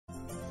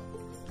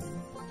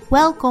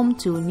Welcome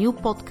to a new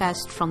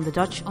podcast from the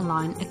Dutch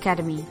Online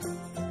Academy.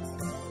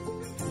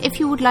 If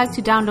you would like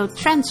to download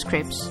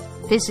transcripts,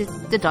 visit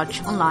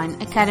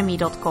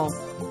thedutchonlineacademy.com.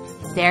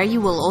 There you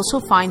will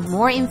also find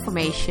more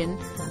information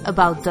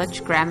about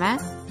Dutch grammar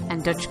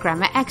and Dutch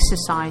grammar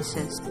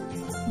exercises.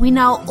 We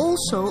now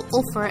also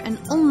offer an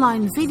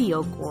online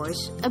video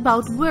course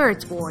about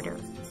word order.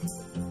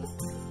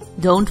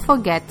 Don't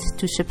forget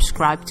to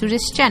subscribe to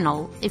this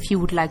channel if you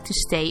would like to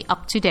stay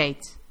up to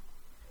date.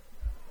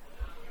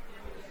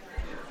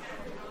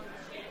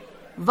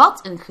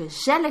 Wat een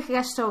gezellig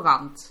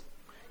restaurant.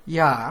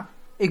 Ja,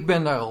 ik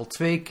ben daar al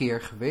 2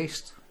 keer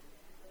geweest.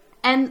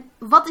 En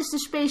wat is de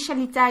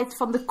specialiteit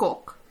van de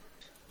kok?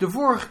 De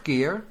vorige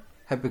keer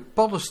heb ik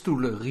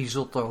paddenstoelen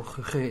risotto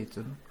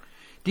gegeten.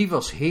 Die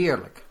was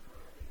heerlijk.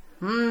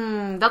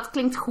 Dat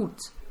klinkt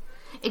goed.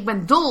 Ik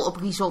ben dol op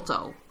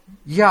risotto.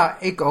 Ja,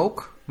 ik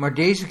ook, maar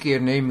deze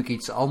keer neem ik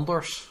iets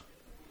anders.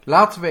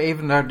 Laten we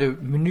even naar de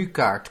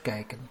menukaart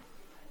kijken.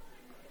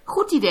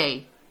 Goed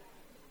idee.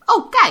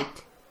 Oh,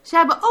 kijk, ze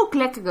hebben ook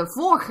lekkere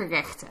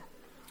voorgerechten.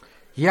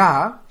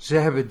 Ja, ze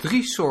hebben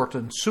 3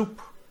 soorten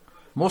soep.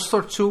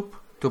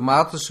 Mosterdsoep,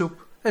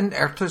 tomatensoep en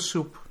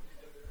erwtensoep.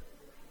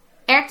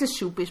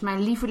 Erwtensoep is mijn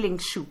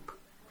lievelingssoep,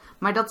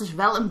 maar dat is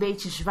wel een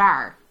beetje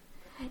zwaar.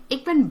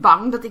 Ik ben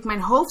bang dat ik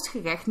mijn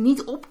hoofdgerecht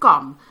niet op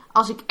kan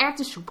als ik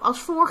erwtensoep als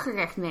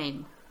voorgerecht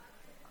neem.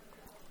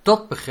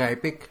 Dat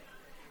begrijp ik.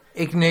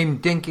 Ik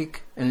neem denk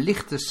ik een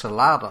lichte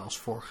salade als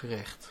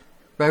voorgerecht.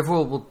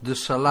 Bijvoorbeeld de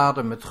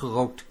salade met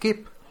gerookte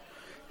kip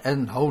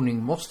en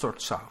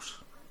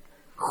honing-mosterdsaus.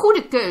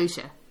 Goede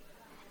keuze.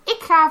 Ik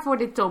ga voor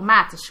de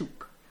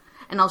tomatensoep.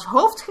 En als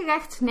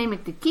hoofdgerecht neem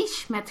ik de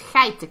quiche met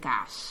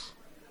geitenkaas.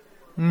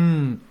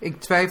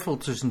 Ik twijfel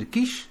tussen de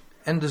quiche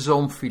en de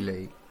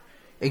zalmfilet.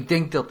 Ik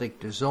denk dat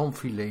ik de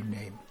zalmfilet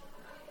neem.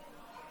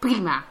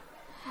 Prima.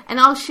 En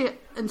als je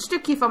een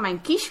stukje van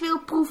mijn quiche wil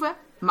proeven,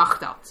 mag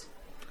dat.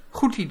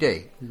 Goed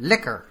idee,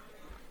 lekker.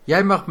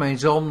 Jij mag mijn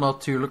zalm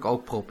natuurlijk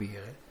ook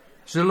proberen.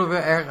 Zullen we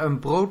er een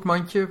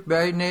broodmandje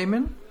bij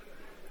nemen?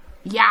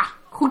 Ja,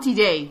 goed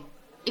idee.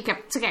 Ik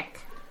heb trek.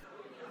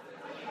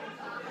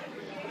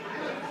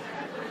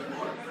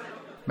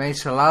 Mijn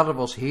salade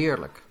was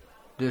heerlijk.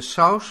 De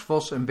saus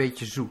was een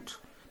beetje zoet.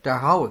 Daar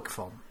hou ik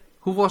van.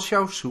 Hoe was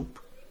jouw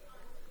soep?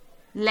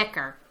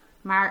 Lekker,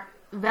 maar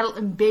wel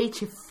een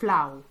beetje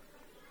flauw.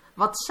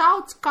 Wat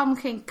zout kan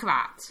geen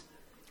kwaad.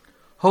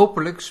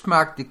 Hopelijk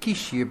smaakt de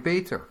quiche je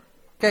beter.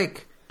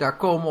 Kijk, daar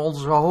komen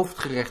onze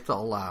hoofdgerechten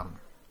al aan.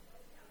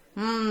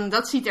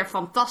 Dat ziet er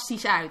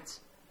fantastisch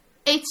uit.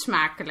 Eet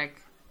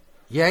smakelijk.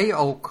 Jij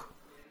ook.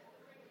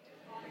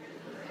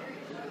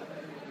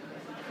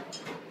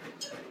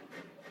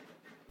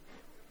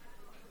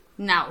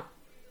 Nou,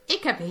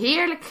 ik heb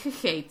heerlijk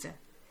gegeten.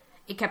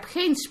 Ik heb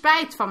geen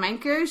spijt van mijn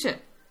keuze.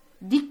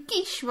 Die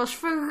quiche was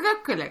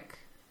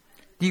verrukkelijk.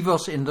 Die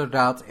was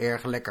inderdaad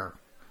erg lekker.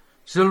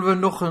 Zullen we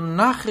nog een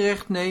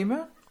nagerecht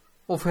nemen?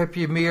 Of heb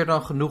je meer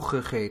dan genoeg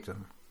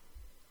gegeten?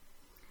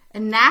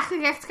 Een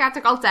nagerecht gaat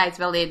er altijd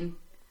wel in.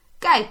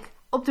 Kijk,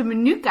 op de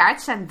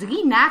menukaart staan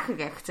 3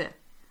 nagerechten.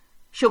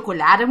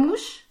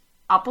 Chocolademousse,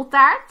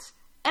 appeltaart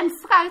en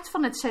fruit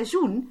van het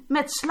seizoen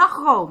met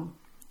slagroom.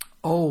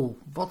 Oh,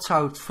 wat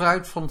zou het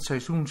fruit van het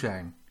seizoen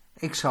zijn?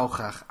 Ik zou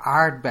graag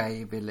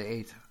aardbeien willen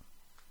eten.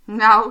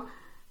 Nou,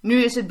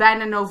 nu is het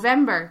bijna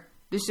november,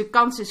 dus de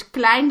kans is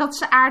klein dat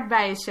ze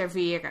aardbeien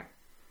serveren.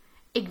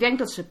 Ik denk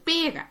dat ze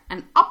peren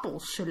en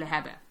appels zullen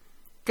hebben.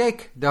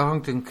 Kijk, daar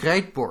hangt een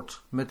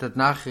krijtbord met het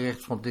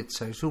nagerecht van dit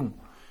seizoen.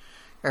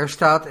 Er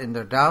staat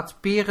inderdaad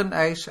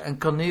perenijs en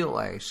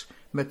kaneelijs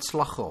met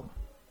slagroom.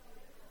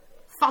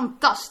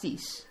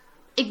 Fantastisch.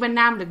 Ik ben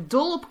namelijk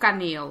dol op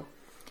kaneel.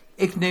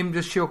 Ik neem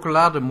de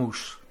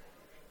chocolademousse.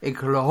 Ik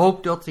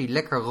hoop dat die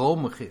lekker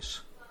romig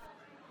is.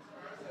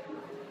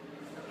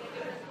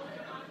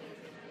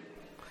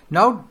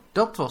 Nou,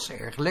 dat was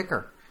erg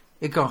lekker.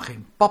 Ik kan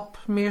geen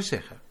pap meer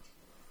zeggen.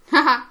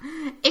 Haha,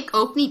 ik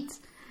ook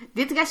niet.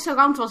 Dit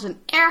restaurant was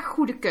een erg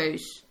goede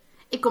keus.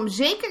 Ik kom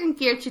zeker een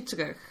keertje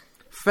terug.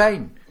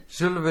 Fijn.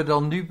 Zullen we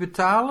dan nu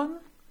betalen?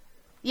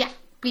 Ja,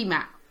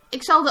 prima.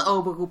 Ik zal de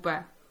ober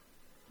roepen.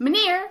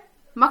 Meneer,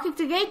 mag ik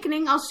de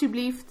rekening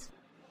alstublieft?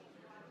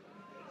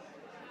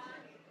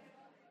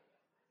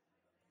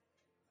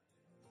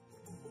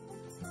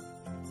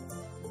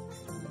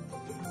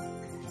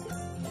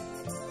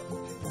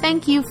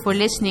 Thank you for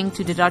listening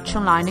to the Dutch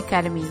Online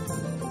Academy.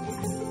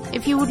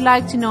 If you would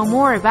like to know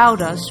more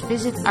about us,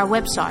 visit our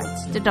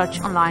website,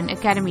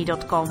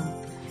 thedutchonlineacademy.com.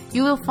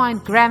 You will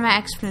find grammar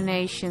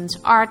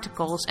explanations,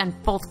 articles and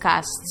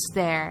podcasts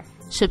there.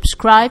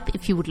 Subscribe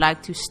if you would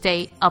like to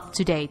stay up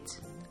to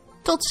date.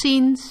 Tot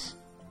ziens!